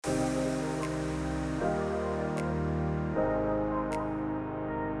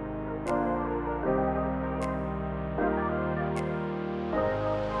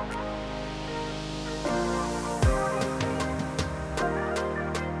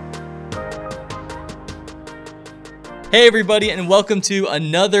Hey everybody, and welcome to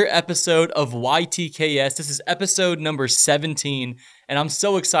another episode of YTKS. This is episode number 17, and I'm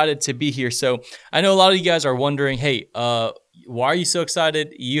so excited to be here. So I know a lot of you guys are wondering, hey, why are you so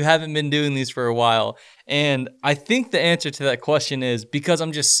excited? You haven't been doing these for a while. And I think the answer to that question is because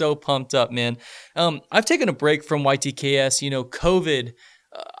I'm just so pumped up, man. I've taken a break from YTKS. COVID,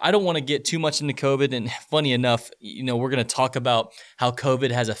 I don't want to get too much into COVID. And funny enough, we're going to talk about how COVID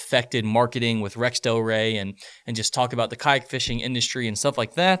has affected marketing with Rex Del Rey and just talk about the kayak fishing industry and stuff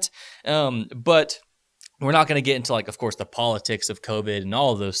like that. But we're not going to get into, of course, the politics of COVID and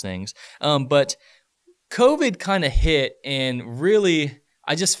all of those things. But COVID kind of hit, and really,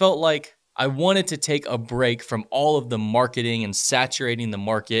 I just felt like I wanted to take a break from all of the marketing and saturating the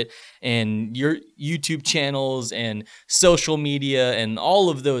market and your YouTube channels and social media and all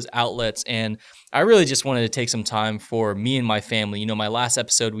of those outlets. And I really just wanted to take some time for me and my family. My last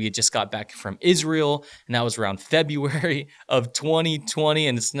episode, we had just got back from Israel, and that was around February of 2020.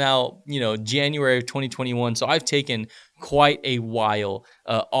 And it's now, January of 2021. So I've taken quite a while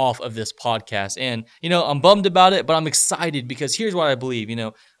off of this podcast. And, I'm bummed about it, but I'm excited because here's what I believe.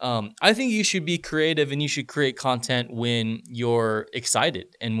 I think you should be creative and you should create content when you're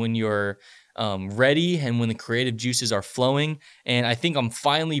excited and when you're ready and when the creative juices are flowing. And I think I'm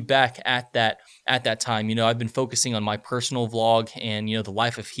finally back at that time. I've been focusing on my personal vlog and, the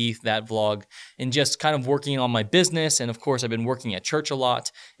Life of Heath, that vlog, and just kind of working on my business. And of course, I've been working at church a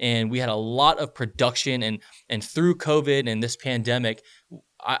lot, and we had a lot of production and through COVID and this pandemic,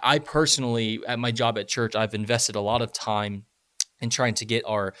 I personally, at my job at church, I've invested a lot of time in trying to get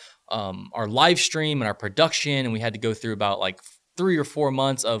our live stream and our production. And we had to go through about 3 or 4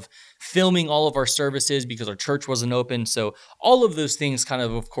 months of filming all of our services because our church wasn't open. So all of those things kind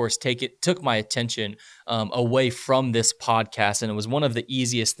of course, took my attention away from this podcast. And it was one of the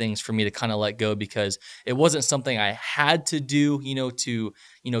easiest things for me to kind of let go because it wasn't something I had to do, to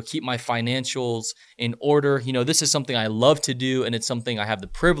keep my financials in order. This is something I love to do, and it's something I have the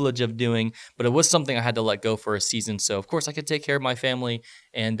privilege of doing, but it was something I had to let go for a season. So of course I could take care of my family.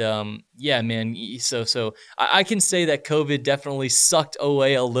 And yeah, man. So I can say that COVID definitely sucked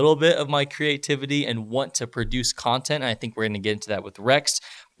away a little bit of my creativity and want to produce content. And I think we're going to get into that with Rex.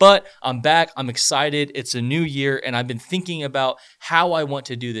 But I'm back. I'm excited. It's a new year, and I've been thinking about how I want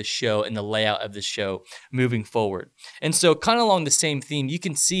to do this show and the layout of the show moving forward. And so kind of along the same theme, you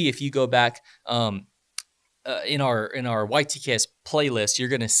can see if you go back in our YTKS playlist, you're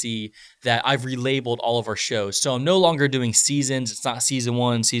going to see that I've relabeled all of our shows. So I'm no longer doing seasons. It's not season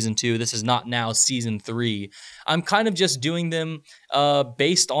 1, season 2. This is not now season 3. I'm kind of just doing them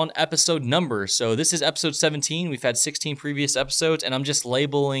based on episode numbers. So this is episode 17. We've had 16 previous episodes, and I'm just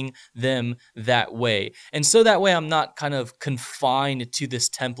labeling them that way. And so that way I'm not kind of confined to this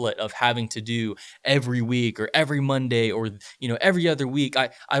template of having to do every week or every Monday or, every other week.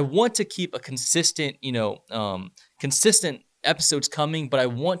 I want to keep a consistent, consistent episodes coming, but I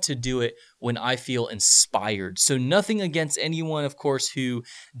want to do it when I feel inspired. So nothing against anyone, of course, who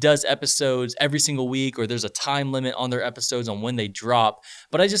does episodes every single week or there's a time limit on their episodes on when they drop.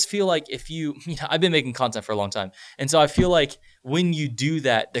 But I just feel like if I've been making content for a long time. And so I feel like when you do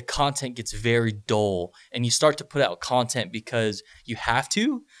that, the content gets very dull and you start to put out content because you have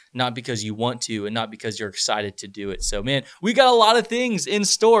to, not because you want to, and not because you're excited to do it. So, man, we got a lot of things in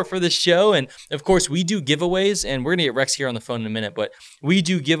store for this show. And of course, we do giveaways, and we're going to get Rex here on the phone in a minute, but we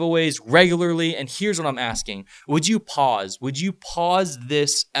do giveaways regularly. And here's what I'm asking. Would you pause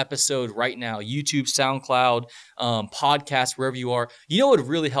this episode right now? YouTube, SoundCloud, podcast, wherever you are. What would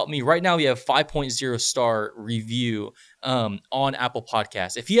really help me? Right now, we have 5.0 star review on Apple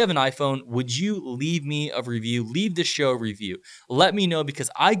Podcasts. If you have an iPhone, would you leave me a review? Leave the show a review. Let me know, because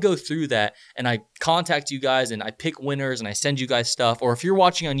I go through that and I contact you guys and I pick winners and I send you guys stuff. Or if you're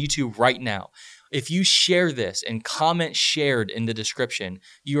watching on YouTube right now, if you share this and comment shared in the description,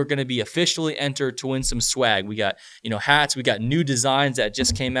 you are going to be officially entered to win some swag. We got, hats. We got new designs that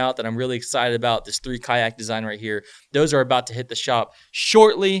just came out that I'm really excited about. This 3 kayak design right here. Those are about to hit the shop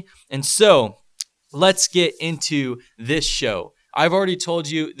shortly. And so let's get into this show. I've already told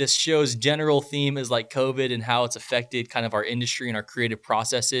you this show's general theme is like COVID and how it's affected kind of our industry and our creative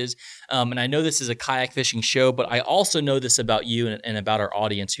processes. And I know this is a kayak fishing show, but I also know this about you and about our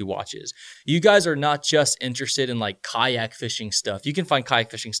audience who watches. You guys are not just interested in like kayak fishing stuff. You can find kayak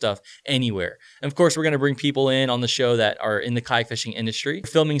fishing stuff anywhere. And of course, we're going to bring people in on the show that are in the kayak fishing industry.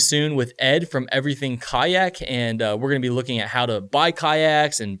 We're filming soon with Ed from Everything Kayak, and we're going to be looking at how to buy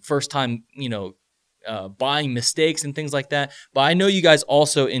kayaks and first time, buying mistakes and things like that. But I know you guys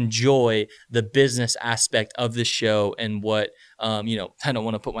also enjoy the business aspect of the show and what I don't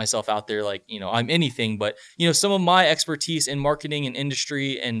want to put myself out there like, I'm anything, but, some of my expertise in marketing and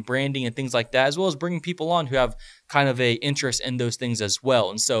industry and branding and things like that, as well as bringing people on who have kind of a interest in those things as well.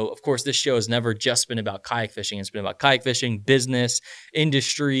 And so, of course, this show has never just been about kayak fishing. It's been about kayak fishing, business,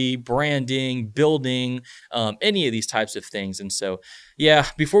 industry, branding, building, any of these types of things. And so, yeah,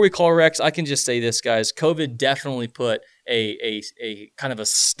 before we call Rex, I can just say this, guys. COVID definitely put a kind of a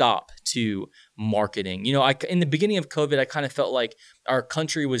stop to marketing. In the beginning of COVID, I kind of felt like our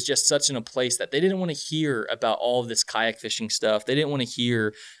country was just such in a place that they didn't want to hear about all of this kayak fishing stuff. They didn't want to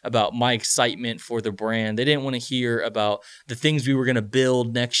hear about my excitement for the brand. They didn't want to hear about the things we were going to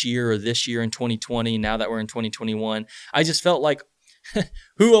build next year or this year in 2020. Now that we're in 2021, I just felt like,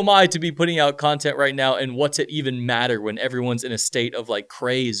 who am I to be putting out content right now? And what's it even matter when everyone's in a state of like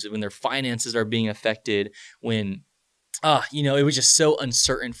craze, when their finances are being affected, when it was just so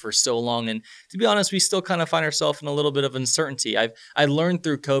uncertain for so long. And to be honest, we still kind of find ourselves in a little bit of uncertainty. I learned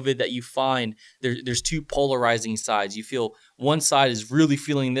through COVID that you find there's two polarizing sides. You feel one side is really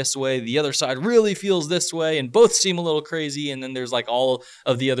feeling this way, the other side really feels this way, and both seem a little crazy. And then there's like all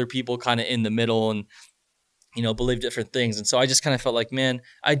of the other people kind of in the middle and believe different things. And so I just kind of felt like, man,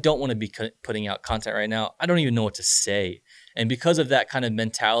 I don't want to be putting out content right now. I don't even know what to say. And because of that kind of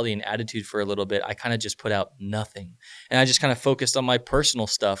mentality and attitude for a little bit, I kind of just put out nothing. And I just kind of focused on my personal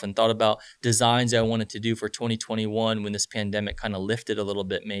stuff and thought about designs I wanted to do for 2021 when this pandemic kind of lifted a little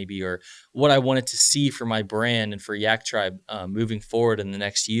bit maybe, or what I wanted to see for my brand and for Yak Tribe moving forward in the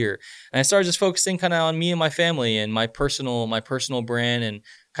next year. And I started just focusing kind of on me and my family and my personal brand, and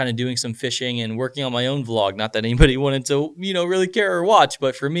kind of doing some fishing and working on my own vlog. Not that anybody wanted to, really care or watch,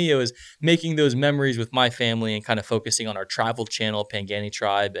 but for me, it was making those memories with my family and kind of focusing on our travel channel, Pangani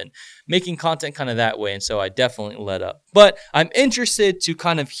Tribe, and making content kind of that way. And so I definitely let up. But I'm interested to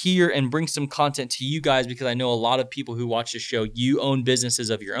kind of hear and bring some content to you guys, because I know a lot of people who watch this show, you own businesses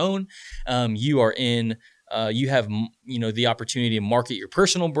of your own. You have, the opportunity to market your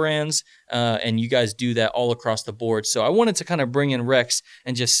personal brands, and you guys do that all across the board. So I wanted to kind of bring in Rex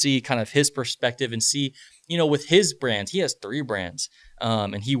and just see kind of his perspective and see, with his brands, he has 3 brands,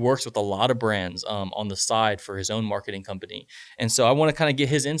 and he works with a lot of brands on the side for his own marketing company. And so I want to kind of get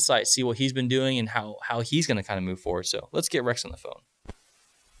his insight, see what he's been doing and how he's going to kind of move forward. So let's get Rex on the phone.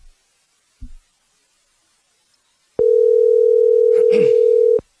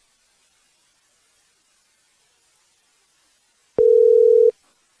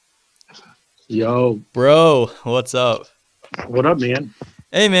 Yo, Bro, what's up? what up, man?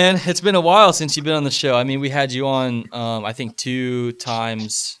 Hey, man, it's been a while since you've been on the show. I mean, we had you on, I think 2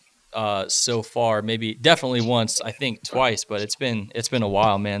 times so far, maybe definitely once, I think twice, but it's been a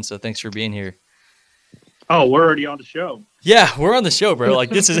while, man. So thanks for being here. Oh, we're already on the show. Yeah, we're on the show, bro. Like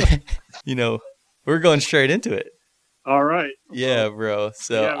this is, we're going straight into it. All right. Yeah, bro.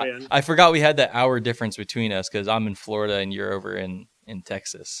 So Yeah, man. I forgot we had that hour difference between us because I'm in Florida and you're over in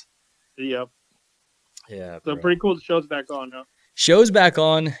Texas. Yep. Yeah. So bro. pretty cool. The show's back on, huh? Show's back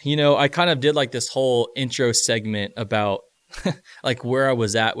on. I kind of did like this whole intro segment about like where I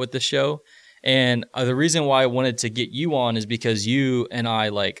was at with the show. And the reason why I wanted to get you on is because you and I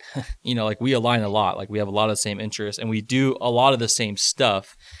like, like we align a lot. Like we have a lot of the same interests and we do a lot of the same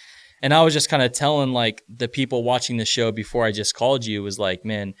stuff. And I was just kind of telling like the people watching the show before I just called you was like,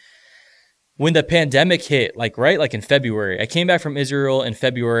 man, when the pandemic hit, like in February, I came back from Israel in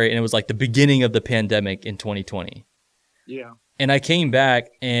February and it was like the beginning of the pandemic in 2020. Yeah. And I came back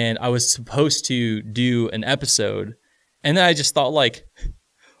and I was supposed to do an episode. And then I just thought like,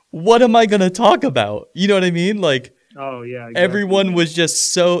 what am I going to talk about? You know what I mean? Like, Oh, yeah. Exactly. everyone was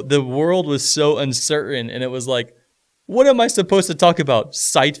just the world was so uncertain. And it was like, what am I supposed to talk about?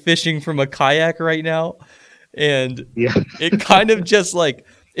 Sight fishing from a kayak right now? And Yeah. it kind of just like,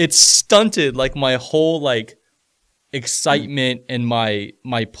 it stunted like my whole like excitement and my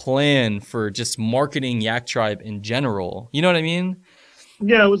plan for just marketing Yak Tribe in general. You know what I mean?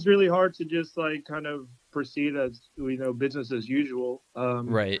 Yeah, it was really hard to just like kind of proceed as business as usual.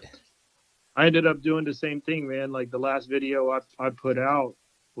 Right. I ended up doing the same thing, man. Like the last video I put out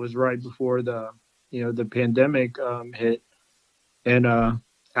was right before the pandemic hit, and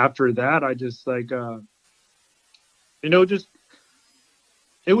after that I just like just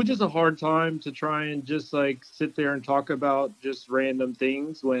it was just a hard time to try and just like sit there and talk about just random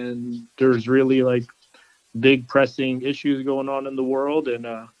things when there's really like big pressing issues going on in the world. And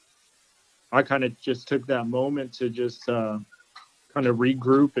I kind of just took that moment to just kind of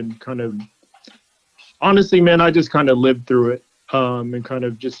regroup and kind of honestly, man, I just kind of lived through it and kind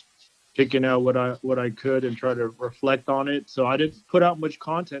of just picking out what I could and try to reflect on it. So I didn't put out much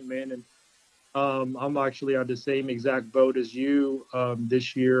content, man. And I'm actually on the same exact boat as you.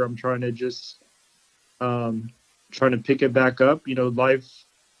 This year, I'm trying to just um, trying to pick it back up. Life.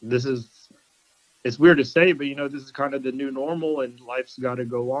 This is it's weird to say, but this is kind of the new normal, and life's got to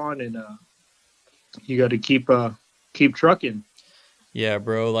go on, and you got to keep trucking. Yeah,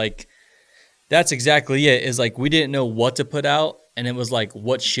 bro. Like that's exactly it. Is like we didn't know what to put out, and it was like,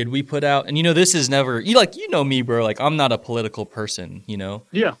 what should we put out? And this is never you know me, bro. Like I'm not a political person,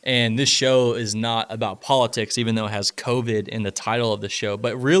 Yeah. and this show is not about politics, even though it has COVID in the title of the show.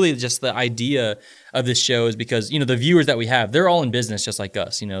 But really, just the idea of this show is because the viewers that we have, they're all in business just like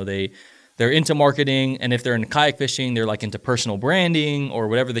us. They're into marketing, and if they're in kayak fishing, they're like into personal branding or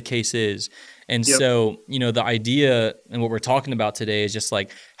whatever the case is. And Yep. so, the idea and what we're talking about today is just like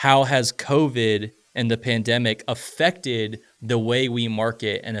how has COVID and the pandemic affected the way we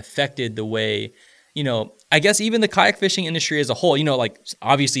market and affected the way, I guess even the kayak fishing industry as a whole, like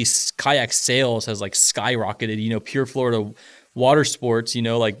obviously kayak sales has like skyrocketed, Pure Florida Water Sports,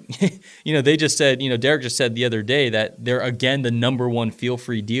 like, they just said, Derek just said the other day that they're again the number one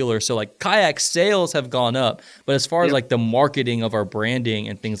feel-free dealer. So like kayak sales have gone up, but as far as Yep. like the marketing of our branding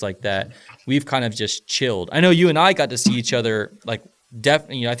and things like that, we've kind of just chilled. I know you and I got to see each other like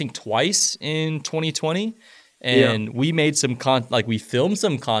definitely, I think twice in 2020. And we made some like we filmed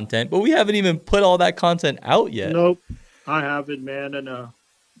some content, but we haven't even put all that content out yet. Nope, I haven't, man. And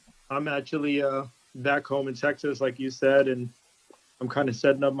I'm actually back home in Texas, like you said, and I'm kind of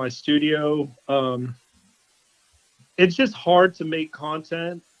setting up my studio. It's just hard to make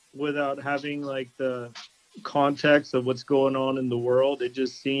content without having like the context of what's going on in the world. It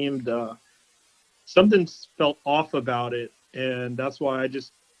just seemed something felt off about it, and that's why I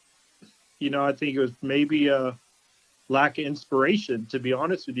just, I think it was maybe a lack of inspiration, to be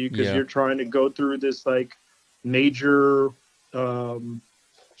honest with you, because Yeah. you're trying to go through this like major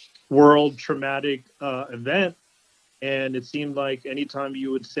world traumatic event, and it seemed like anytime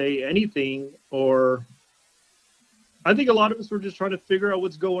you would say anything, or I think a lot of us were just trying to figure out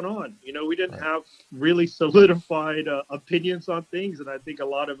what's going on. We didn't Right. have really solidified opinions on things, and I think a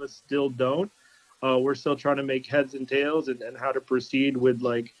lot of us still don't. We're still trying to make heads and tails and how to proceed with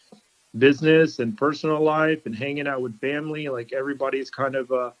like business and personal life and hanging out with family. Like everybody's kind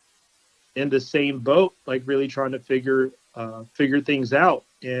of in the same boat, like really trying to figure things out.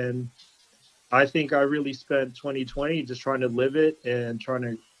 And I think I really spent 2020 just trying to live it and trying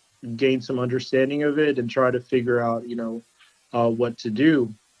to gain some understanding of it and try to figure out, what to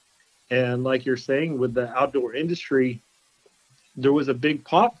do. And like you're saying, with the outdoor industry, there was a big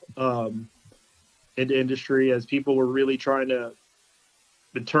pop in the industry as people were really trying to.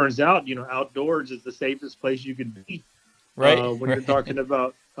 It turns out, outdoors is the safest place you could be Right. when Right. you're talking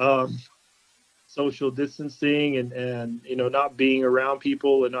about social distancing and not being around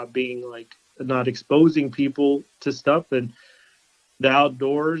people and not being like not exposing people to stuff. And the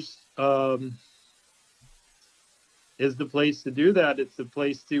outdoors is the place to do that. It's the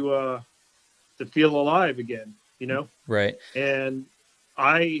place to feel alive again, Right. And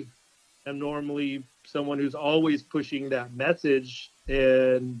I am normally someone who's always pushing that message.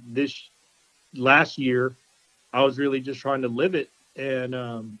 And this last year, I was really just trying to live it, and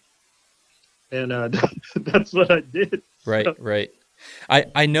that's what I did. Right, right.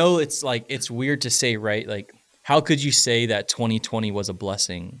 I know it's weird to say, right? Like, how could you say that 2020 was a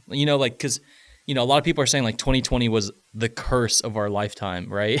blessing? Like, because, a lot of people are saying like 2020 was the curse of our lifetime,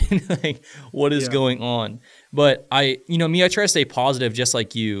 right? Like, what is Yeah. going on? But I try to stay positive just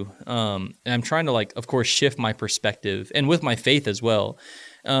like you. And I'm trying to like, of course, shift my perspective and with my faith as well.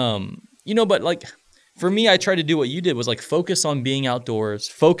 But like, for me, I try to do what you did was like focus on being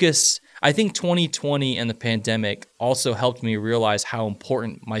outdoors, I think 2020 and the pandemic also helped me realize how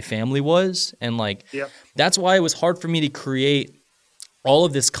important my family was. And like, Yeah. that's why it was hard for me to create all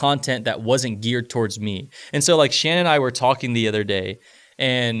of this content that wasn't geared towards me. And so like Shannon and I were talking the other day,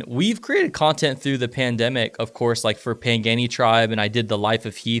 and we've created content through the pandemic, of course, like for Pangani Tribe, and I did the Life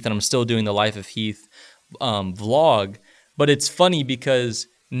of Heath, and I'm still doing the Life of Heath vlog. But it's funny because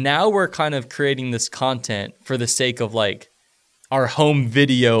now we're kind of creating this content for the sake of like our home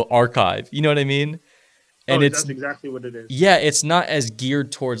video archive. You know what I mean? And That's exactly what it is. yeah, it's not as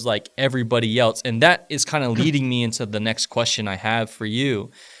geared towards like everybody else. And that is kind of leading me into the next question I have for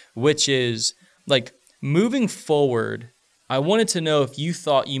you, which is like moving forward, I wanted to know if you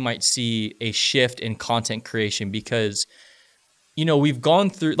thought you might see a shift in content creation because, we've gone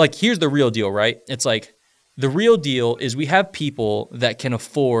through, like, here's the real deal, right? It's like the real deal is we have people that can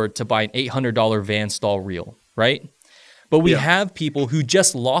afford to buy an $800 Van stall reel, right? But we Yeah. have people who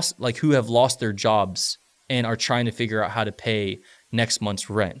just lost, like who have lost their jobs and are trying to figure out how to pay next month's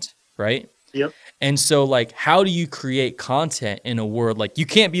rent, right? Yep. And so like, how do you create content in a world like you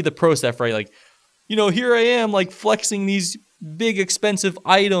can't be the pro Steph, right? Like, here I am like flexing these big expensive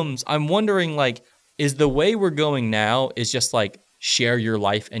items. I'm wondering like, is the way we're going now is just like share your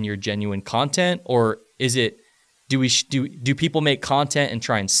life and your genuine content, or is it do people make content and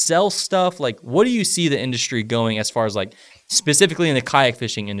try and sell stuff? Like, what do you see the industry going as far as like specifically in the kayak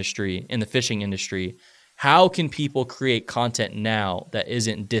fishing industry, in the fishing industry? How can people create content now that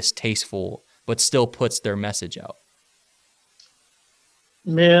isn't distasteful but still puts their message out?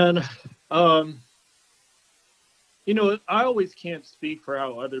 Man, um, I always can't speak for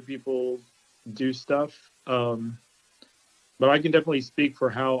how other people do stuff. But I can definitely speak for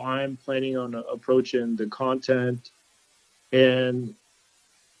how I'm planning on approaching the content. And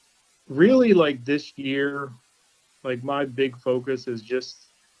really, like this year, like my big focus is just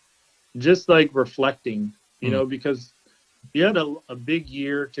like reflecting, Mm, because you had a big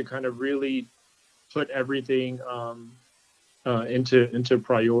year to kind of really put everything into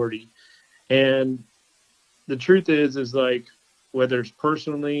priority. And the truth is like whether it's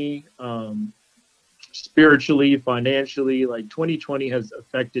personally, spiritually, financially, like 2020 has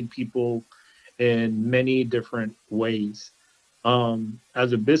affected people in many different ways.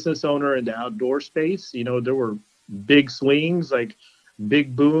 As a business owner in the outdoor space, there were big swings, like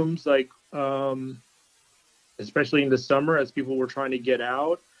big booms, like especially in the summer as people were trying to get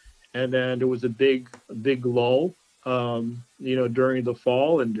out, and then there was a big lull, during the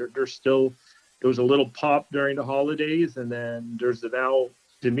fall, and there was a little pop during the holidays, and then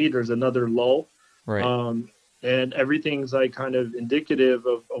to me there's another lull. right. um, and everything's like kind of indicative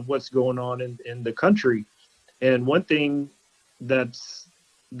of what's going on in the country. And one thing that's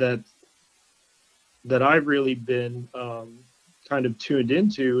that that I've really been kind of tuned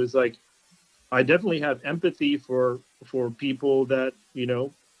into is like I definitely have empathy for people that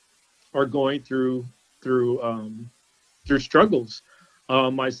are going through struggles,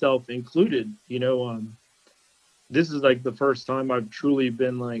 myself included. This is like the first time I've truly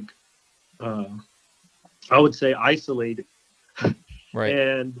been like uh, I would say isolated, Right.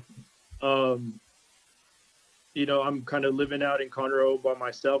 and um, I'm kind of living out in Conroe by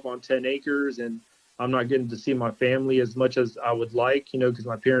myself on 10 acres, and I'm not getting to see my family as much as I would like, because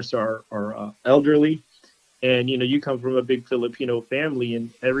my parents are elderly. And, you come from a big Filipino family, and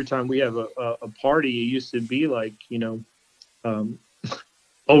every time we have a party, it used to be like, um,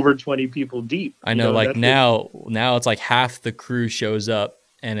 over 20 people deep. I know like That's what, now it's like half the crew shows up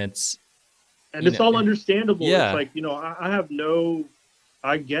and it's and you it's know all understandable. It's yeah. like, I have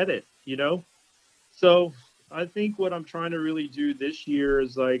I get it. So I think what I'm trying to really do this year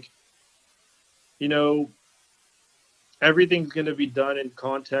is like, you know, everything's going to be done in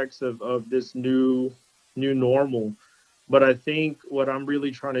context of this new normal. But I think what I'm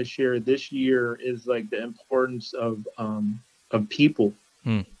really trying to share this year is like the importance of people.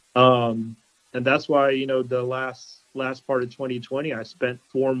 Hmm. um and that's why the last part of 2020 I spent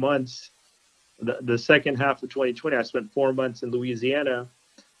 4 months. The second half of 2020 I spent 4 months in Louisiana,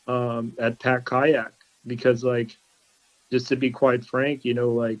 at Pack Kayak, because like, just to be quite frank,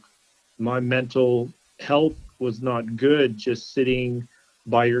 like my mental health was not good just sitting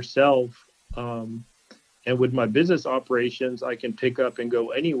by yourself. Um, and with my business operations, I can pick up and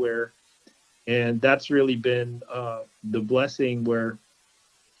go anywhere. And that's really been the blessing, where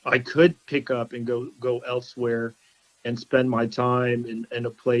I could pick up and go elsewhere and spend my time in a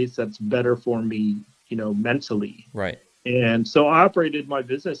place that's better for me, mentally. Right. And so I operated my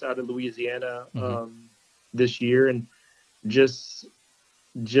business out of Louisiana, Hmm. this year, and just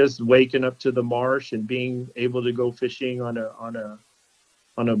just waking up to the marsh and being able to go fishing on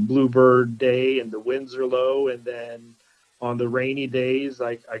a bluebird day and the winds are low, and then on the rainy days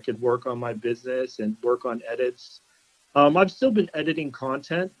I could work on my business and work on edits. I've still been editing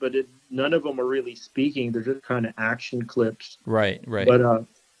content, but none of them are really speaking. They're just kind of action clips. Right. Right. But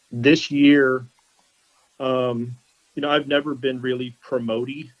this year, um, I've never been really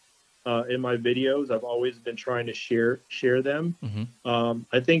promoting in my videos. I've always been trying to share them. Hmm.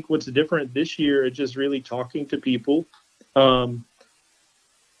 I think what's different this year is just really talking to people. Um,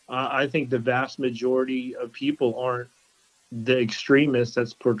 I think the vast majority of people aren't the extremists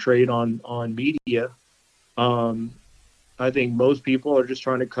that's portrayed on media. Um, I think most people are just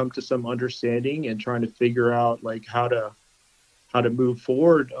trying to come to some understanding and trying to figure out like how to move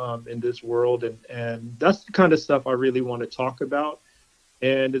forward in this world, and that's the kind of stuff I really want to talk about.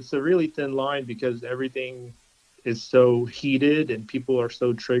 And it's a really thin line because everything is so heated and people are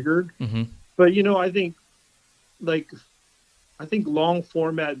so triggered. Hmm. But like I think long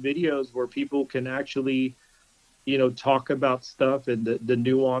format videos where people can actually, talk about stuff and the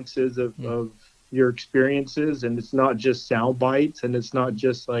nuances of your experiences. And it's not just sound bites, and it's not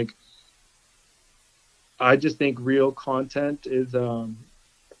just like, I just think real content is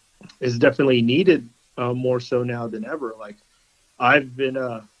definitely needed, more so now than ever. Like, I've been,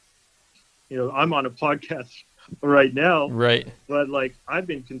 I'm on a podcast right now, Right. but like I've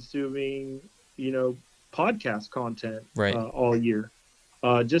been consuming, podcast content, Right. all year.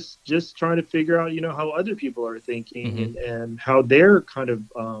 Just trying to figure out, how other people are thinking, Mm-hmm. and how they're kind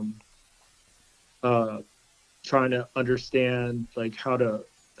of, uh, trying to understand like how to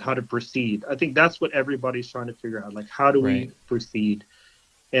proceed. I think that's what everybody's trying to figure out. Like, how do Right. we proceed?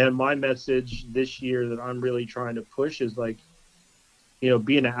 And my message this year that I'm really trying to push is like,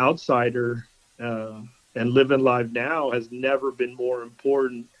 being an outsider, and living life now has never been more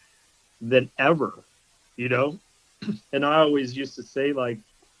important than ever, you know? And I always used to say, like,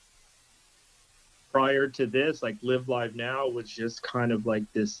 prior to this, like, live life now was just kind of like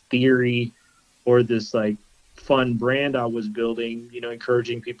this theory, or this like fun brand I was building,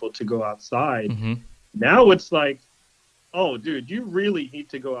 encouraging people to go outside. Mm-hmm. Now it's like, oh, dude, you really need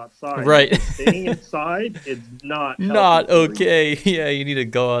to go outside, Right. because staying inside is not healthy Not for you. okay. Yeah, you need to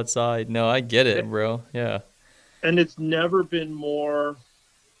go outside. No, I get it, A- bro. Yeah. And it's never been more,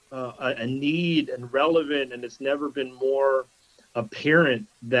 a need and relevant, and it's never been more apparent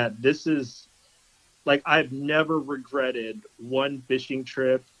that this is like, I've never regretted one fishing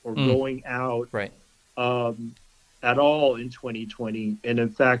trip or Mm. going out, Right. um, at all in 2020. And in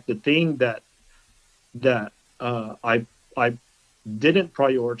fact, the thing that I didn't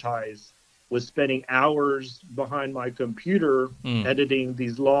prioritize was spending hours behind my computer Mm. editing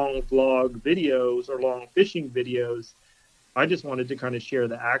these long vlog videos or long fishing videos. I just wanted to kind of share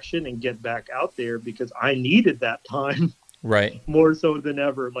the action and get back out there, because I needed that time Right. more so than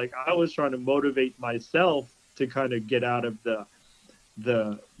ever. Like, I was trying to motivate myself to kind of get out of the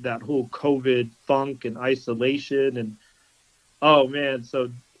that whole COVID funk and isolation. And oh man, so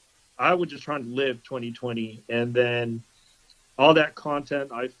I was just trying to live 2020. And then all that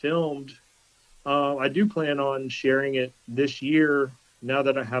content I filmed, I do plan on sharing it this year, now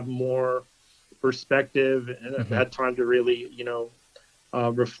that I have more perspective and I've Mm-hmm. had time to really,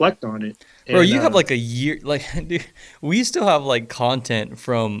 reflect on it. Bro, And you have like a year, like, dude, we still have like content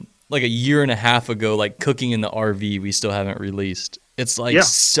from like a year and a half ago, like cooking in the RV, we still haven't released. It's like yeah,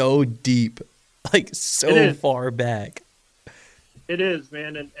 so deep, like it so is. far back. It is,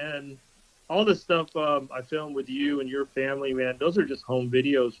 man. And all the stuff, I filmed with you and your family, man, those are just home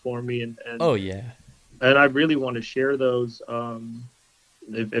videos for me. Oh, yeah. And I really want to share those,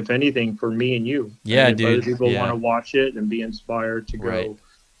 if anything, for me and you. And Yeah, if other dude. people want Yeah. to watch it and be inspired to Right. go,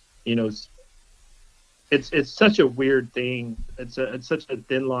 you know, it's such a weird thing. It's such a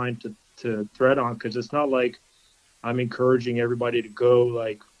thin line to thread on, because it's not like I'm encouraging everybody to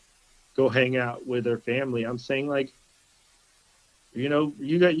go hang out with their family. I'm saying, like, we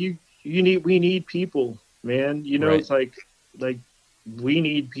need people, man. Right. It's like we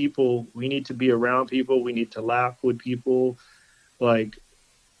need people. We need to be around people. We need to laugh with people. Like,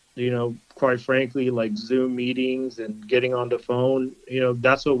 quite frankly, like Zoom meetings and getting on the phone,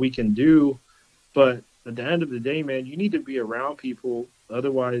 that's what we can do. But at the end of the day, man, you need to be around people.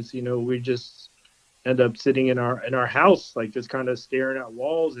 Otherwise, we just end up sitting in our house, like, just kind of staring at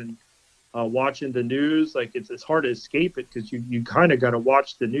walls and, watching the news. Like, it's hard to escape it, because you kind of got to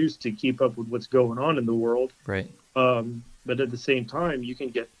watch the news to keep up with what's going on in the world. Right. But at the same time, you can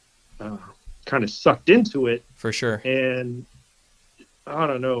get, kind of sucked into it. For sure. And I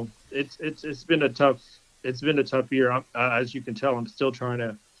don't know. It's been a tough year. As you can tell, I'm still trying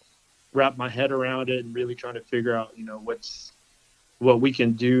to wrap my head around it and really trying to figure out, what we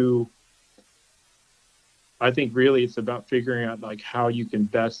can do. I think really it's about figuring out, like, how you can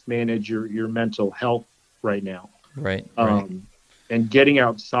best manage your mental health right now. Right. Right. And getting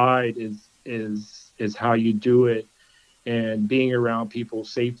outside is how you do it, and being around people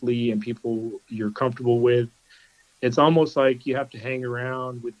safely and people you're comfortable with. It's almost like you have to hang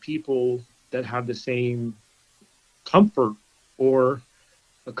around with people that have the same comfort, or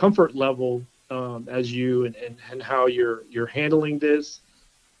a comfort level, as you, and how you're handling this.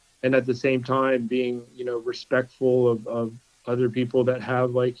 And at the same time being, respectful of other people that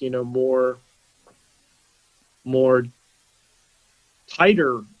have, like, more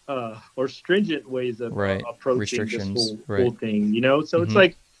tighter, or stringent ways of, Right. approaching this Restrictions. whole Right. thing. So it's Mm-hmm.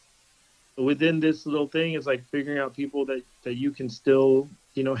 like, within this little thing, it's like figuring out people that you can still,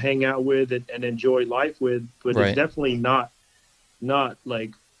 hang out with, and enjoy life with. But it's Right. definitely not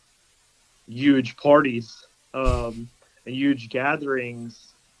like huge parties, and huge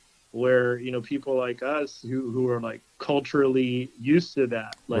gatherings, where people like us who are like culturally used to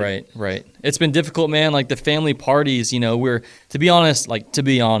that, like Right, right. It's been difficult, man. Like the family parties, we're to be honest,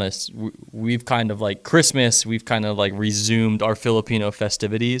 we've kind of like Christmas, we've kind of like resumed our Filipino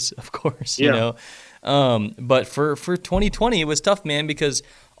festivities, of course, yeah, But for 2020, it was tough, man, because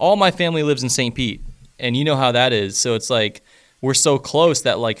all my family lives in St. Pete, and you know how that is. So it's like we're so close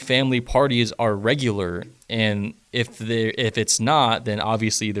that like family parties are regular, and if it's not, then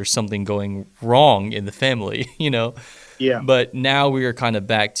obviously there's something going wrong in the family, yeah, But now we are kind of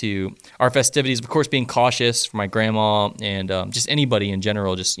back to our festivities, of course, being cautious for my grandma and just anybody in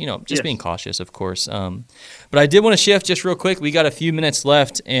general, just being yes, cautious, of course. But I did want to shift just real quick. We got a few minutes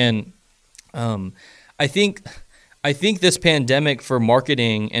left, and um, I think I think this pandemic for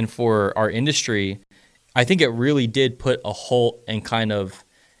marketing and for our industry, I think it really did put a halt and kind of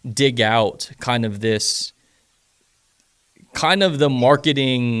dig out kind of this kind of the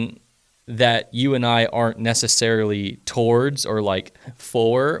marketing that you and I aren't necessarily towards or like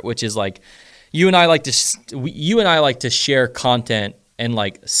for, which is like you and I like to share content and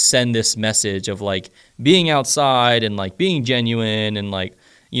like send this message of like being outside and like being genuine and like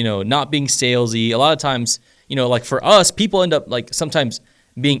not being salesy. A lot of times, like for us, people end up like sometimes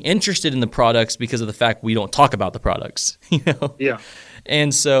being interested in the products because of the fact we don't talk about the products, yeah,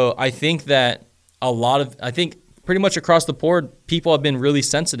 And so I think pretty much across the board, people have been really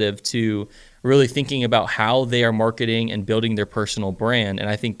sensitive to really thinking about how they are marketing and building their personal brand. And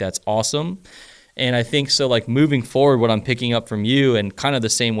I think that's awesome. And I think so, like moving forward, what I'm picking up from you and kind of the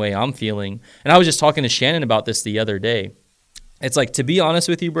same way I'm feeling. And I was just talking to Shannon about this the other day. It's like, to be honest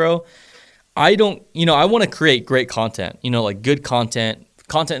with you, bro, I don't, I want to create great content, like good content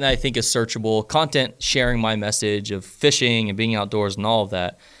that I think is searchable, content sharing my message of fishing and being outdoors and all of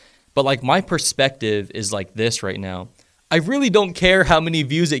that. But like my perspective is like this right now. I really don't care how many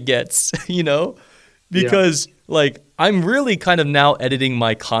views it gets, yeah, because like I'm really kind of now editing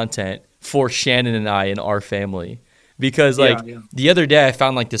my content for Shannon and I and our family. Because yeah, like yeah, the other day I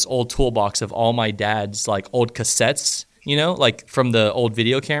found like this old toolbox of all my dad's like old cassettes, like from the old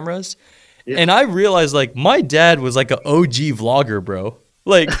video cameras. yeah, And I realized like my dad was like an OG vlogger, bro.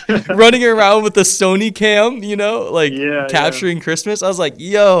 Like running around with the Sony cam, like yeah, yeah. capturing Christmas. I was like,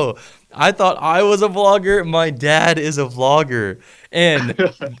 yo, I thought I was a vlogger. My dad is a vlogger. And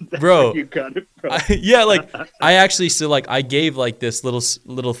That's where bro, you got it from. yeah, like I actually so like I gave like this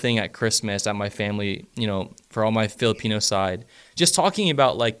little thing at Christmas at my family, for all my Filipino side, just talking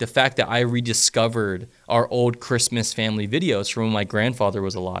about like the fact that I rediscovered our old Christmas family videos from when my grandfather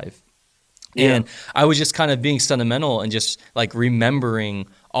was alive. Yeah, And I was just kind of being sentimental and just like remembering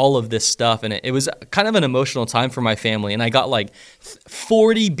all of this stuff. And it was kind of an emotional time for my family. And I got like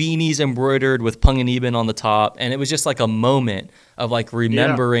 40 beanies embroidered with Panganiban on the top. And it was just like a moment of like yeah,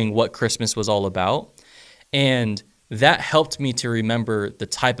 remembering what Christmas was all about. And that helped me to remember the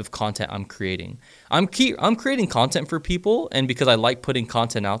type of content I'm creating. I'm creating content for people and because I like putting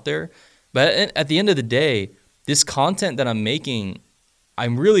content out there. But at the end of the day, this content that I'm making,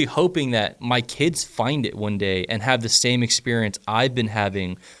 I'm really hoping that my kids find it one day and have the same experience I've been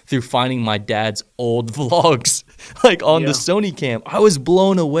having through finding my dad's old vlogs, like on the yeah. Sony cam. I was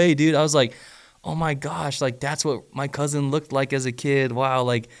blown away, dude. I was like, oh my gosh, like that's what my cousin looked like as a kid. Wow,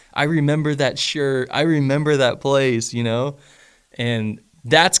 like I remember that shirt. I remember that place. And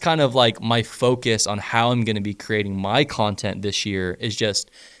that's kind of like my focus on how I'm going to be creating my content this year is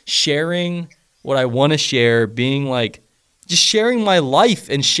just sharing what I want to share, being like, just sharing my life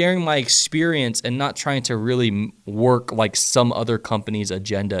and sharing my experience and not trying to really work like some other company's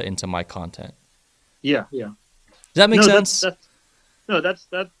agenda into my content. Yeah, yeah. Does that make No, sense? that's no,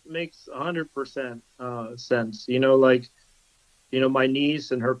 that makes 100% sense. Like my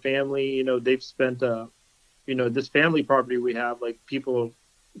niece and her family. They've spent this family property we have. Like people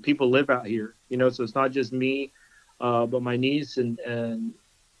live out here. So it's not just me, but my niece and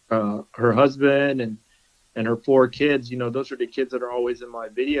her husband and her four kids. Those are the kids that are always in my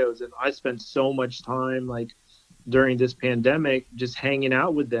videos, and I spent so much time like during this pandemic just hanging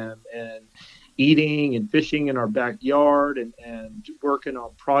out with them and eating and fishing in our backyard and working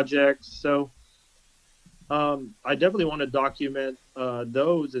on projects. So I definitely want to document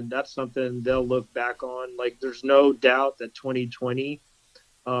those, and that's something they'll look back on. Like, there's no doubt that 2020,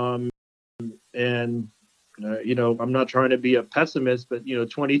 um, and I'm not trying to be a pessimist, but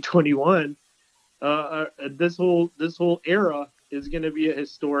 2021, this whole era is going to be a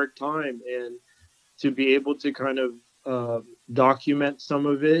historic time, and to be able to kind of document some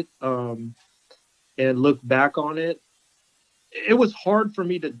of it, and look back on it. It was hard for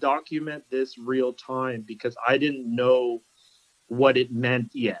me to document this real time because I didn't know what it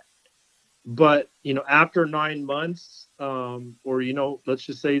meant yet. But after 9 months, or let's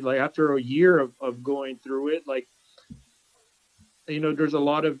just say like after a year of going through it, like there's a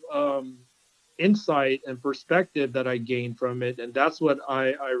lot of insight and perspective that I gained from it, and that's what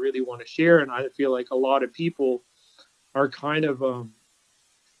I really want to share. And I feel like a lot of people are kind of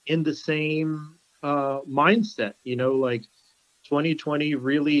in the same mindset. Like 2020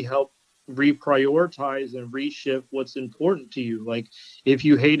 really helped reprioritize and reshift what's important to you. Like if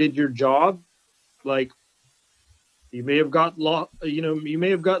you hated your job, like you may have you may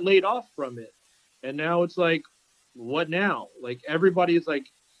have got laid off from it, and now it's like, what now? Like everybody's like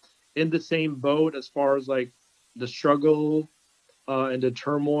in the same boat as far as like the struggle and the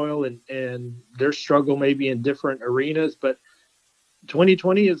turmoil, and their struggle maybe in different arenas. But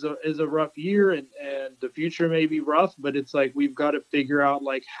 2020 is a rough year, and the future may be rough, but it's like we've got to figure out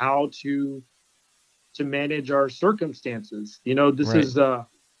like how to manage our circumstances. This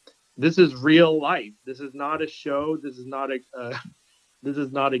Right. is real life. This is not a show. This is not a this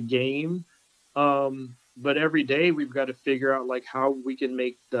is not a game. But every day we've got to figure out like how we can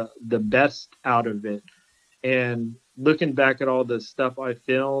make the best out of it. And looking back at all the stuff I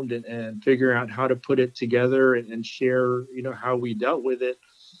filmed, and figuring out how to put it together, and share, how we dealt with it.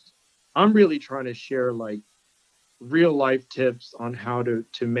 I'm really trying to share like real life tips on how to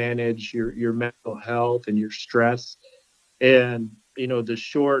manage your mental health and your stress. And the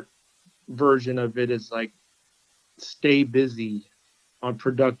short version of it is like stay busy on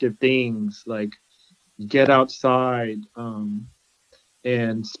productive things, like get outside,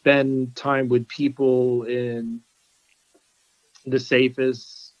 and spend time with people in the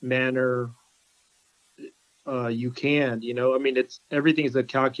safest manner you can. I mean, it's everything's a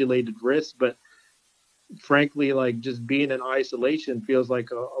calculated risk, but frankly, like just being in isolation feels like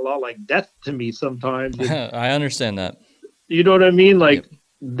a lot like death to me sometimes. And I understand that. you know what I mean? Yep. Like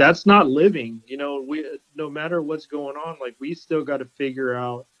that's not living. We, no matter what's going on, like we still got to figure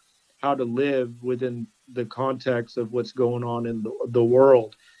out how to live within the context of what's going on in the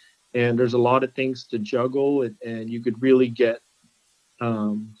world. And there's a lot of things to juggle, and you could really get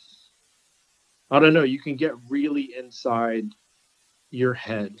um, I don't know, you can get really inside your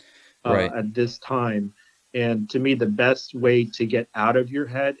head Right. at this time. And to me, the best way to get out of your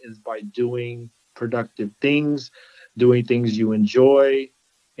head is by doing productive things, doing things you enjoy.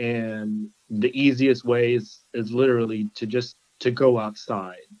 And the easiest way is literally to just to go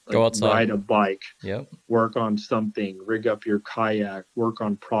outside, like Go outside. ride a bike, Yep. work on something, rig up your kayak, work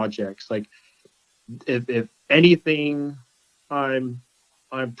on projects. Like if anything I'm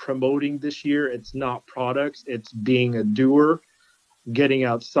I'm promoting this year, it's not products, it's being a doer, getting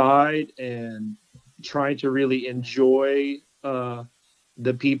outside and trying to really enjoy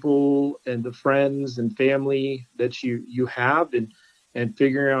the people and the friends and family that you have, and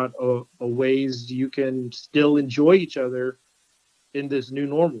figuring out a ways you can still enjoy each other in this new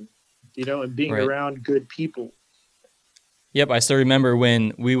normal, and being Right. around good people. Yep, I still remember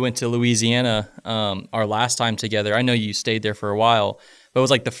when we went to Louisiana, our last time together. I know you stayed there for a while, but it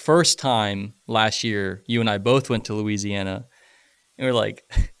was like the first time last year you and I both went to Louisiana, and we're like,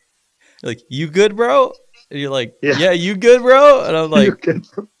 like, you good, bro? And you're like, Yeah. yeah, you good, bro? And I'm like, Good.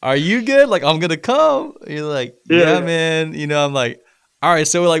 are you good? Like, I'm gonna come. And you're like, yeah, Yeah, man. I'm like, all right,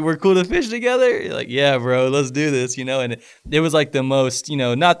 so like we're cool to fish together. You're like, yeah, bro, let's do this. And it was like the most,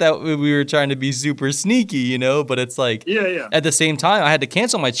 not that we were trying to be super sneaky, but it's like yeah. at the same time I had to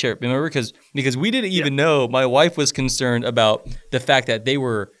cancel my trip. Remember, because we didn't Yeah. even know. My wife was concerned about the fact that they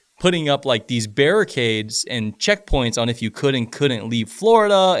were putting up like these barricades and checkpoints on if you could and couldn't leave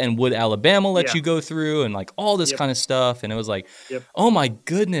Florida, and would Alabama let Yeah. you go through, and like all this Yep. kind of stuff. And it was like, Yep. oh my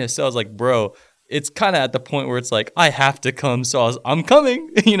goodness. So I was like, bro, it's kind of at the point where it's like, I have to come. So I'm coming,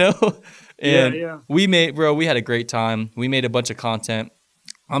 and Yeah. we had a great time. We made a bunch of content.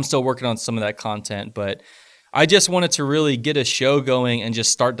 I'm still working on some of that content, but I just wanted to really get a show going and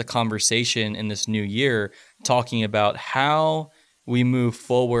just start the conversation in this new year, talking about how we move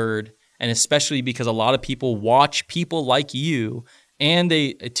forward. And especially because a lot of people watch people like you, and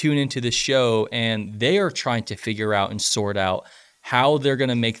they tune into the show, and they are trying to figure out and sort out how they're going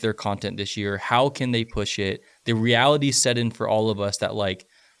to make their content this year. How can they push it? The reality set in for all of us that like,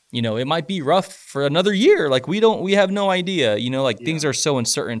 it might be rough for another year. Like we have no idea, like things Yeah. are so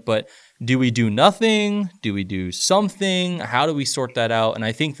uncertain, but do we do nothing? Do we do something? How do we sort that out? And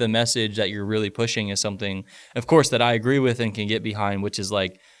I think the message that you're really pushing is something, of course, that I agree with and can get behind, which is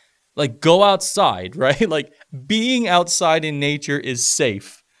like go outside, right? Like being outside in nature is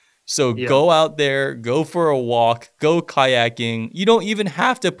safe. So Yeah. go out there, go for a walk, go kayaking. You don't even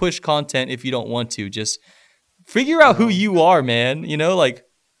have to push content if you don't want to. Just figure out who No. you are, man. Like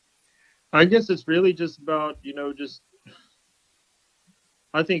I guess it's really just about, just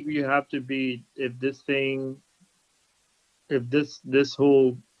I think you have to be if this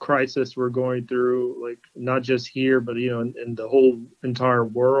whole crisis we're going through, like not just here, but in the whole entire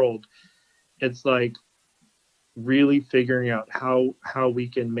world, it's like really figuring out how we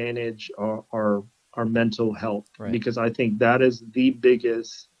can manage our mental health, Right. because I think that is the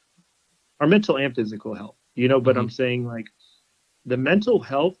biggest, our mental and physical health, but Hmm. I'm saying like the mental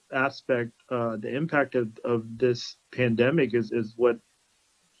health aspect, the impact of this pandemic is what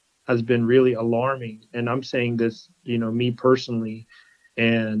has been really alarming. And I'm saying this, me personally,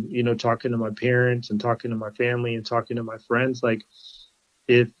 and talking to my parents and talking to my family and talking to my friends, like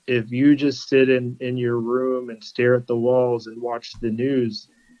if you just sit in your room and stare at the walls and watch the news,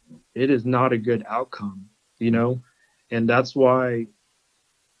 it is not a good outcome, you Hmm. know? And that's why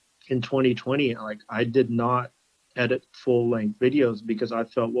in 2020, like I did not edit full length videos, because I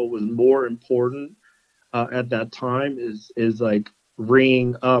felt what was more important at that time is like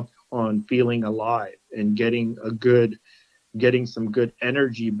ringing up on feeling alive and getting some good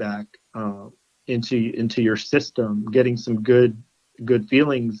energy back, into your system, getting some good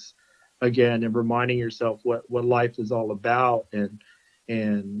feelings again, and reminding yourself what life is all about,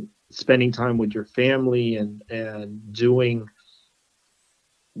 and spending time with your family, and doing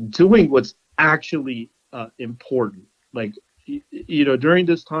what's actually important. Like during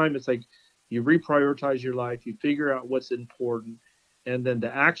this time, it's like you reprioritize your life, you figure out what's important, and then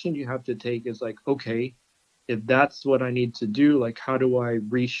the action you have to take is like, okay, if that's what I need to do, like how do I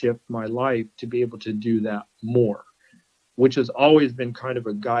reshift my life to be able to do that more? Which has always been kind of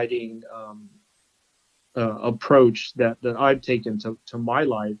a guiding approach that I've taken to my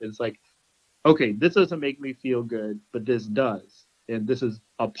life. It's like, okay, this doesn't make me feel good, but this does. And this is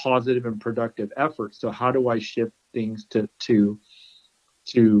a positive and productive effort. So how do I shift things to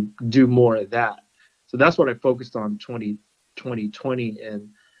do more of that? So that's what I focused on 2020, and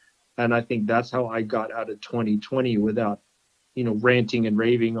I think that's how I got out of 2020 without, ranting and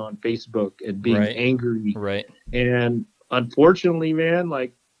raving on Facebook and being Right. angry. Right. And unfortunately, man,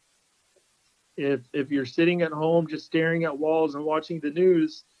 like if you're sitting at home just staring at walls and watching the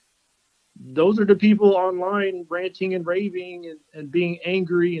news, those are the people online ranting and raving, and being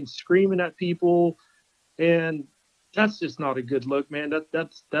angry and screaming at people. And that's just not a good look, man.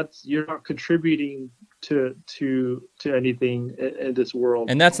 That's you're not contributing to anything in this world.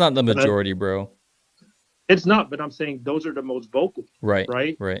 And that's not the And I, majority, bro. it's not, but I'm saying those are the most vocal, Right.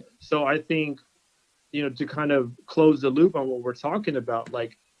 right? Right. So I think, to kind of close the loop on what we're talking about,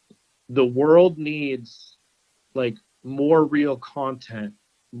 like the world needs like more real content,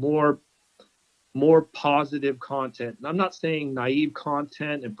 more more positive content. And I'm not saying naive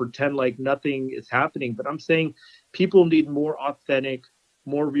content and pretend like nothing is happening, but I'm saying people need more authentic,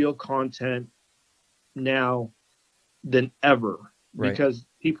 more real content now than ever, Right. because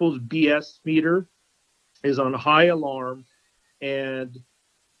people's BS meter is on high alarm. And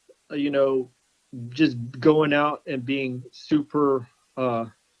you know just going out and being super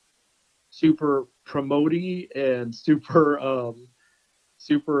promoty and super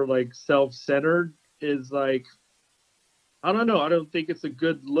like self-centered is like, I don't know. I don't think it's a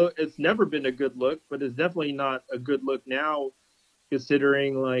good look. It's never been a good look, but it's definitely not a good look now,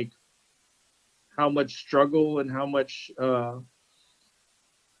 considering like how much struggle and how much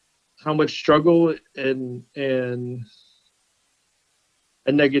struggle and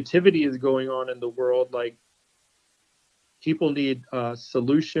negativity is going on in the world. Like people need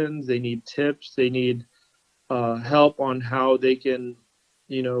solutions, they need tips, they need help on how they can,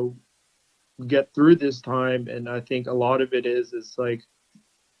 you know, get through this time. And I think a lot of it is like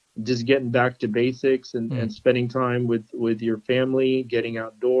just getting back to basics, Hmm. and spending time with your family, getting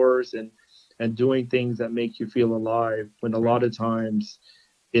outdoors, and doing things that make you feel alive, when a Right. lot of times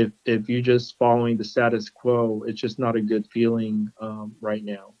if you just following the status quo, it's just not a good feeling right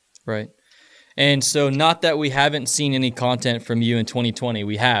now. Right. And so, not that we haven't seen any content from you in 2020,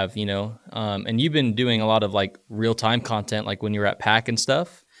 we have, and you've been doing a lot of like real time content, like when you're at PAC and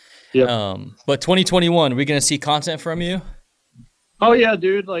stuff. Yep. But 2021, are we gonna see content from you? Oh yeah,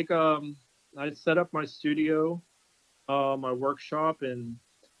 dude. Like I set up my studio, my workshop, and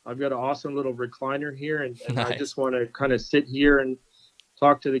I've got an awesome little recliner here, and I Nice. just want to kind of sit here and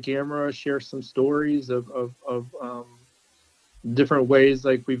talk to the camera, share some stories of different ways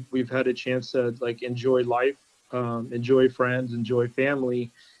like we've had a chance to like enjoy life, enjoy friends, enjoy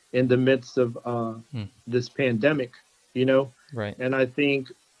family in the midst of Hmm. this pandemic, you know. Right. And I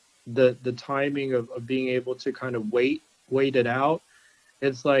think the timing of being able to kind of wait it out,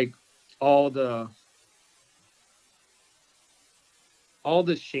 it's like all the all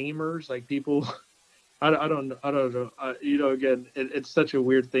the shamers, like people, I don't know. Again, it's such a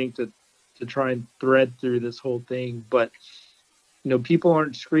weird thing to try and thread through this whole thing, but people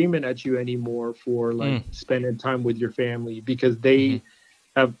aren't screaming at you anymore for like Mm. spending time with your family because Hmm. they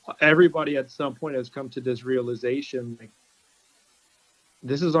have everybody at some point has come to this realization like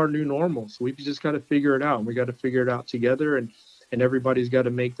this is our new normal. So we've just got to figure it out. And we got to figure it out together and everybody's got to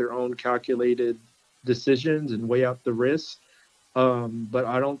make their own calculated decisions and weigh out the risks. But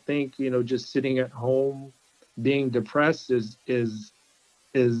I don't think, just sitting at home being depressed is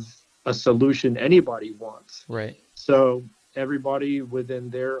a solution anybody wants. Right. So everybody within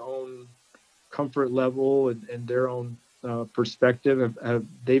their own comfort level and their own perspective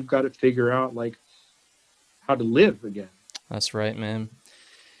they've got to figure out like how to live again. That's right, man.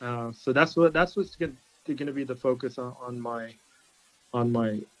 So that's what's going to be the focus on my on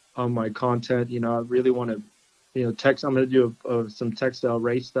my content. I really want to text. I'm going to do some textile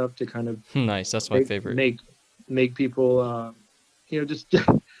race stuff to kind of Nice. That's my make favorite. make people just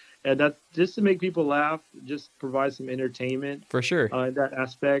and that just to make people laugh, just provide some entertainment For sure. in that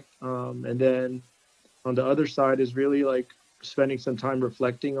aspect. And then on the other side is really like spending some time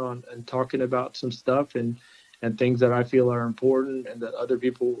reflecting on and talking about some stuff and things that I feel are important and that other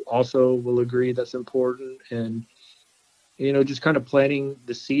people also will agree that's important. And, just kind of planting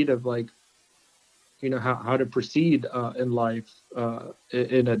the seed of like, how to proceed in life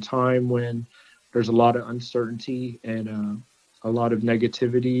in a time when there's a lot of uncertainty and a lot of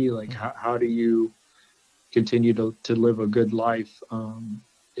negativity. Like, how do you continue to live a good life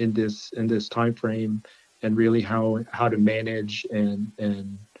in this time frame, and really how to manage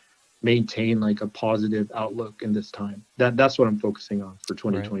and maintain like a positive outlook in this time. That's what I'm focusing on for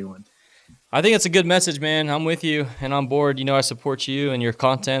 2021. Right. I think it's a good message, man. I'm with you and on board. I support you and your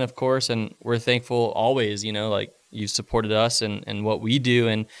content, of course, and we're thankful always, like you supported us and what we do.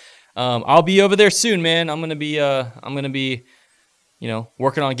 And I'll be over there soon, man. I'm gonna be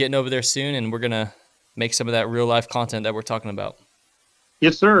working on getting over there soon, and we're gonna make some of that real life content that we're talking about.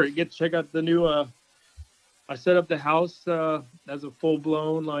 Yes, sir. Get to check out the new. I set up the house as a full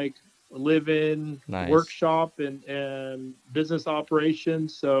blown like live-in workshop and business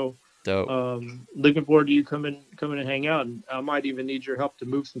operations. So dope. Looking forward to you coming and hang out, and I might even need your help to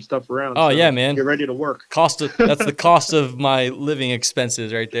move some stuff around. Oh, so yeah, man. Get ready to work. That's the cost of my living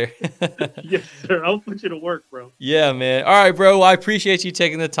expenses right there. Yes, sir. I'll put you to work, bro. Yeah, man. All right, bro. Well, I appreciate you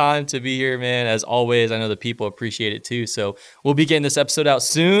taking the time to be here, man. As always, I know the people appreciate it too. So we'll be getting this episode out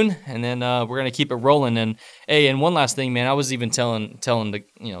soon, and then we're gonna keep it rolling. And hey, and one last thing, man. I was even telling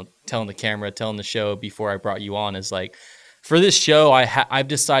the camera, telling the show before I brought you on is like, for this show, I've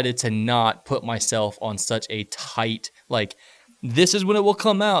decided to not put myself on such a tight, like, this is when it will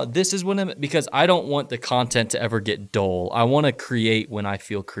come out. This is when because I don't want the content to ever get dull. I want to create when I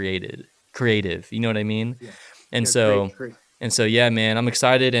feel creative. You know what I mean? Yeah. And great. And so, yeah, man, I'm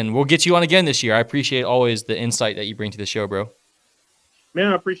excited, and we'll get you on again this year. I appreciate always the insight that you bring to the show, bro. Man,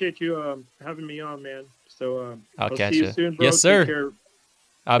 I appreciate you having me on, man. So I'll catch see you soon, bro. Yes, sir.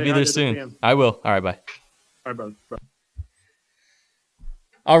 I'll be there soon. I will. All right, bye. All right, brother. Bye.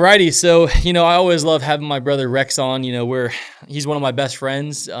 Alrighty, so I always love having my brother Rex on. He's one of my best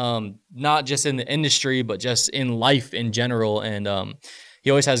friends, not just in the industry, but just in life in general. And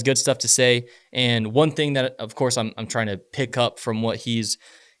he always has good stuff to say. And one thing that, of course, I'm trying to pick up from what he's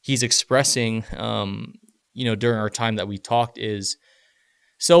expressing, during our time that we talked is,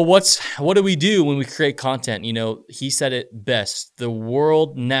 so what do we do when we create content? He said it best: the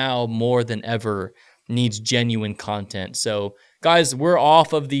world now more than ever needs genuine content. So guys, we're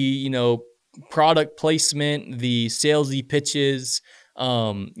off of the, product placement, the salesy pitches.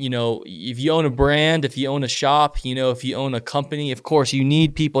 If you own a brand, if you own a shop, if you own a company, of course, you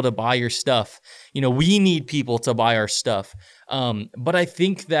need people to buy your stuff. We need people to buy our stuff. But I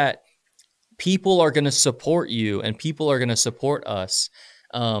think that people are going to support you and people are going to support us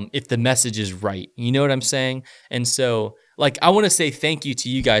if the message is right. You know what I'm saying? And so, like, I want to say thank you to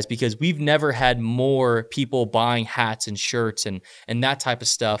you guys, because we've never had more people buying hats and shirts and that type of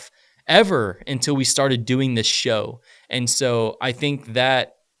stuff ever until we started doing this show. And so I think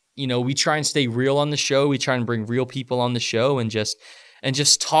that, we try and stay real on the show. We try and bring real people on the show and just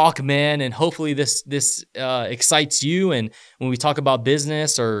talk, man. And hopefully this excites you. And when we talk about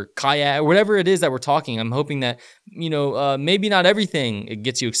business or kayak or whatever it is that we're talking, I'm hoping that, maybe not everything it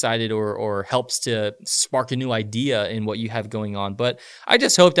gets you excited or helps to spark a new idea in what you have going on. But I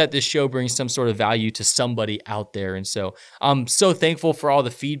just hope that this show brings some sort of value to somebody out there. And so I'm so thankful for all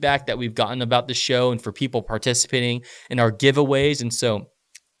the feedback that we've gotten about the show and for people participating in our giveaways. And so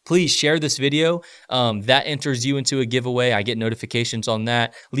please share this video. That enters you into a giveaway. I get notifications on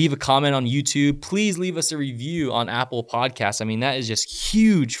that. Leave a comment on YouTube. Please leave us a review on Apple Podcasts. I mean, that is just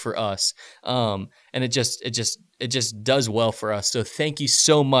huge for us. And it just does well for us. So thank you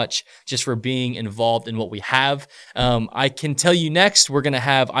so much just for being involved in what we have. I can tell you next, we're going to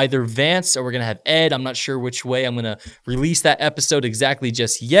have either Vance or we're going to have Ed. I'm not sure which way I'm going to release that episode exactly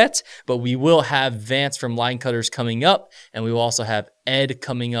just yet, but we will have Vance from Line Cutters coming up, and we will also have Ed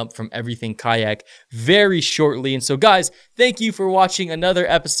coming up from Everything Kayak very shortly. And so guys, thank you for watching another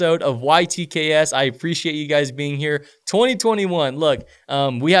episode of YTKS. I appreciate you guys being here. 2021, look,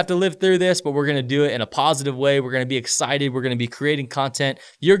 we have to live through this, but we're going to do it in a positive way. We're going to be excited. We're going to be creating content.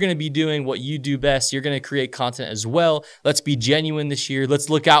 You're going to be doing what you do best. You're going to create content as well. Let's be genuine this year. Let's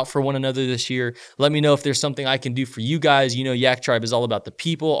look out for one another this year. Let me know if there's something I can do for you guys. You know, Yak Tribe is all about the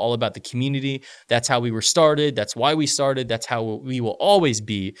people, all about the community. That's how we were started. That's why we started. That's how we will always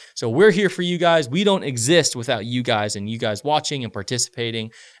be. So we're here for you guys. We don't exist without you guys and you guys watching and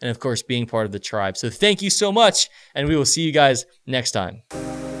participating and of course being part of the tribe. So thank you so much, and we will see you guys next time.